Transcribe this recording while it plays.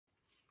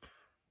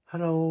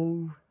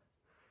Hello.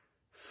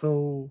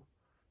 So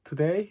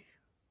today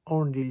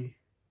only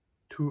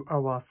 2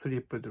 hours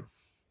sleep.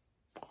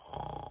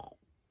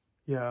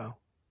 Yeah.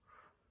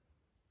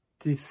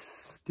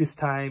 This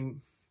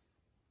time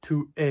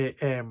 2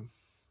 a.m.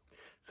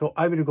 So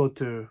I will go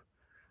to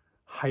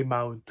high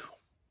mount.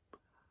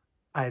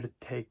 I'll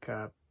take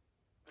a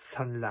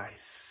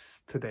sunrise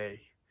today.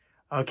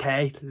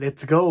 Okay,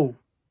 let's go.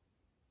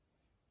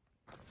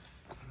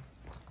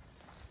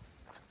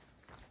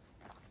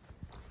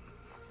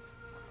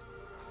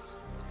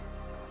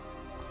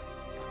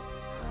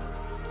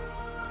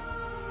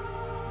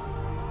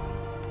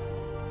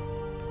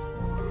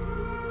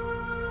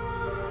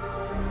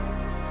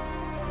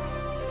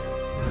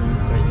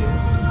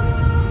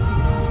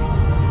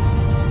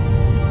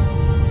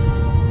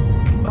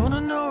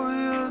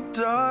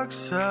 Dark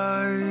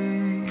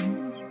side,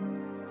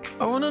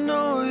 I wanna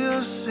know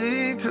your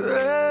secrets.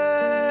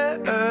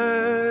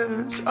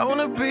 I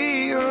wanna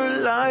be your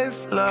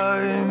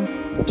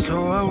lifeline.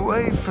 So I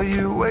wait for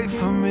you, wait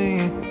for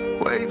me,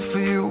 wait for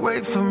you,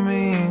 wait for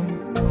me.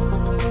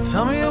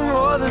 Tell me you're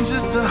more than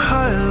just a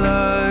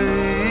highlight.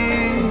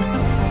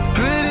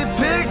 Pretty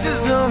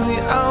pictures on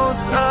the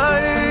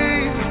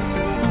outside.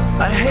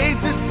 I hate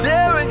to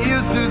stare at you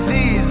through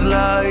these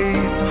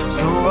lights.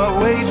 So I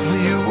wait for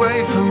you,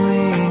 wait for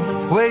me,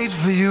 wait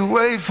for you,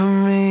 wait for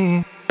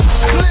me.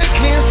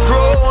 Click and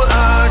scroll,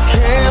 I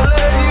can't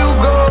let you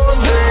go.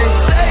 They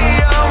say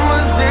I'm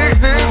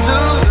addicted to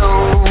you.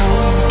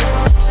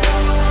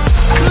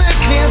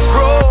 Click and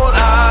scroll,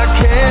 I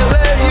can't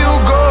let you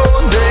go.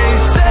 They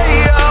say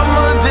I'm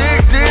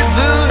addicted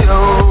to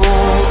you.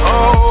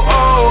 Oh,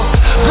 oh,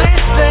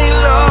 this ain't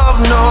love,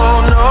 no,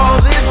 no.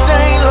 This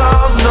ain't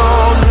love, no,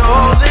 no.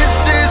 This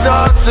is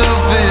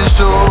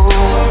artificial.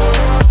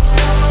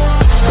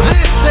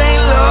 This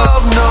ain't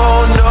love, no,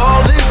 no.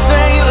 This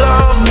ain't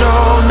love, no,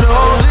 no.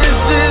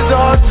 This is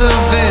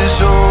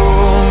artificial.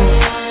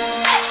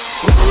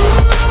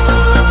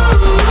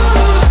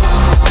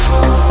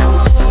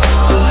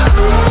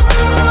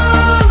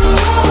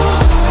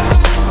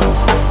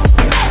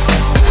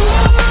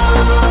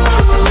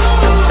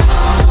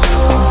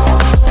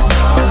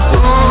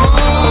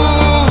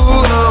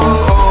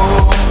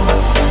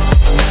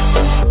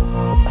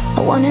 I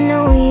wanna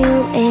know you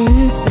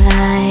inside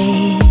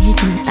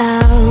and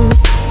out.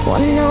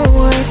 Wanna know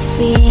what's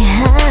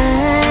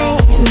behind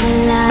the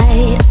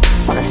light.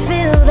 Wanna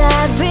feel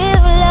that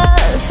real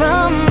love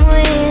from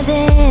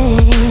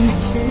within.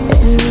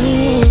 Let me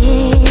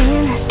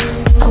in.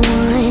 I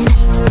want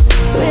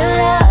real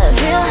love,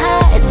 real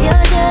highs.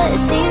 You're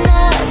just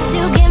enough to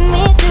get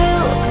me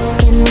through,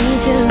 get me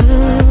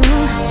through.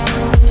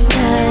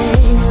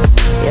 'Cause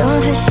you're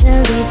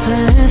officially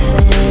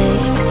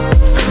perfect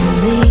for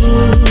me.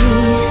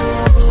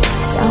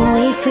 So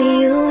wait for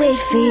you, wait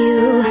for you.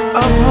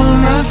 Up all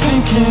night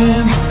thinking